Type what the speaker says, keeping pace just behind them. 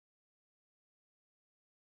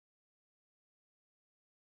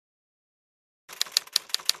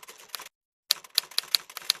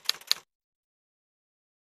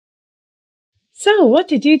So, what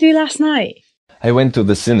did you do last night? I went to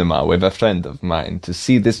the cinema with a friend of mine to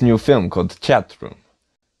see this new film called Chat Room.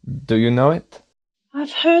 Do you know it?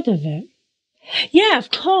 I've heard of it. Yeah, of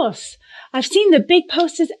course. I've seen the big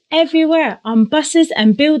posters everywhere on buses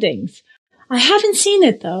and buildings. I haven't seen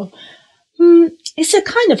it though. It's a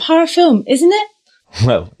kind of horror film, isn't it?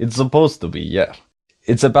 Well, it's supposed to be, yeah.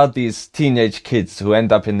 It's about these teenage kids who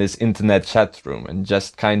end up in this internet chat room and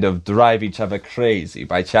just kind of drive each other crazy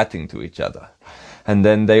by chatting to each other. And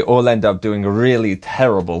then they all end up doing really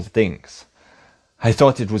terrible things. I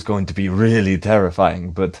thought it was going to be really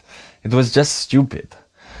terrifying, but it was just stupid.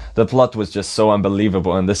 The plot was just so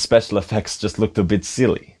unbelievable and the special effects just looked a bit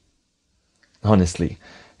silly. Honestly,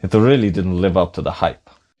 it really didn't live up to the hype.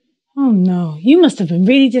 Oh no, you must have been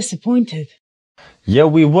really disappointed. Yeah,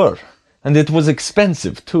 we were. And it was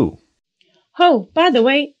expensive too. Oh, by the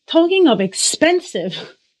way, talking of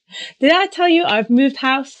expensive, did I tell you I've moved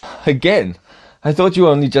house? Again, I thought you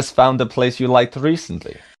only just found a place you liked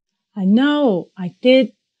recently. I know, I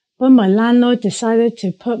did, but my landlord decided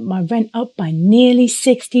to put my rent up by nearly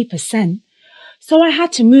 60%. So I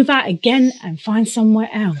had to move out again and find somewhere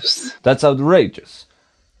else. That's outrageous.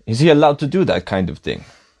 Is he allowed to do that kind of thing?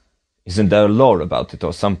 Isn't there a law about it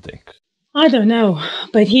or something? I don't know,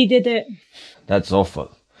 but he did it. That's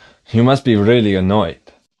awful. You must be really annoyed.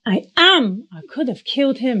 I am. I could have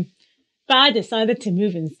killed him, but I decided to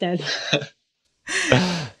move instead.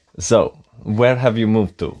 So, where have you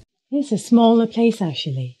moved to? It's a smaller place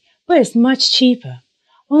actually, but it's much cheaper.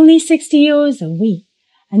 Only 60 euros a week,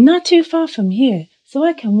 and not too far from here, so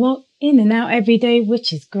I can walk in and out every day,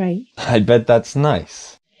 which is great. I bet that's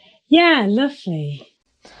nice. Yeah, lovely.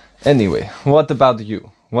 Anyway, what about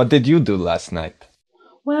you? What did you do last night?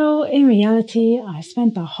 Well, in reality, I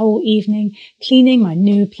spent the whole evening cleaning my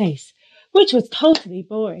new place, which was totally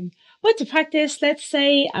boring. But to practice, let's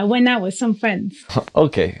say I went out with some friends.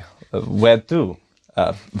 Okay, where to?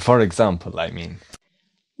 For example, I mean.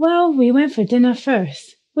 Well, we went for dinner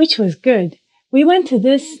first, which was good. We went to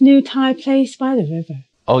this new Thai place by the river.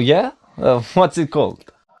 Oh yeah? What's it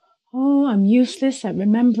called? Oh, I'm useless at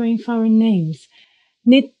remembering foreign names.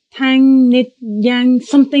 Nit Tang, Nit Yang,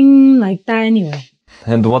 something like that anyway.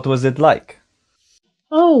 And what was it like?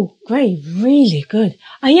 Oh, great, really good.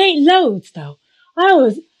 I ate loads though. I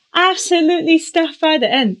was absolutely stuffed by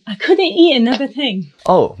the end. I couldn't eat another thing.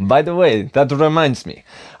 Oh, by the way, that reminds me.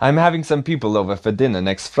 I'm having some people over for dinner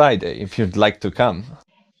next Friday, if you'd like to come.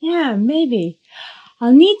 Yeah, maybe.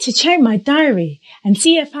 I'll need to check my diary and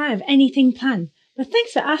see if I have anything planned. But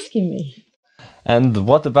thanks for asking me. And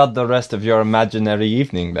what about the rest of your imaginary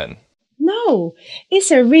evening then? No, it's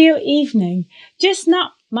a real evening, just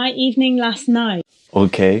not my evening last night.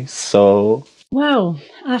 Okay, so... Well,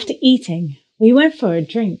 after eating, we went for a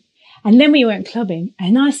drink, and then we went clubbing,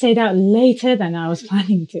 and I stayed out later than I was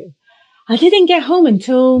planning to. I didn't get home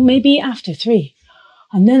until maybe after 3,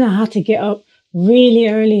 and then I had to get up really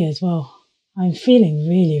early as well. I'm feeling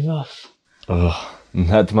really rough. Ugh,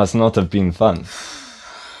 that must not have been fun.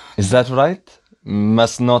 Is that right?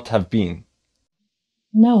 Must not have been.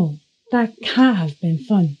 No, that can't have been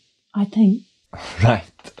fun, I think. Right.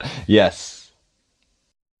 Yes.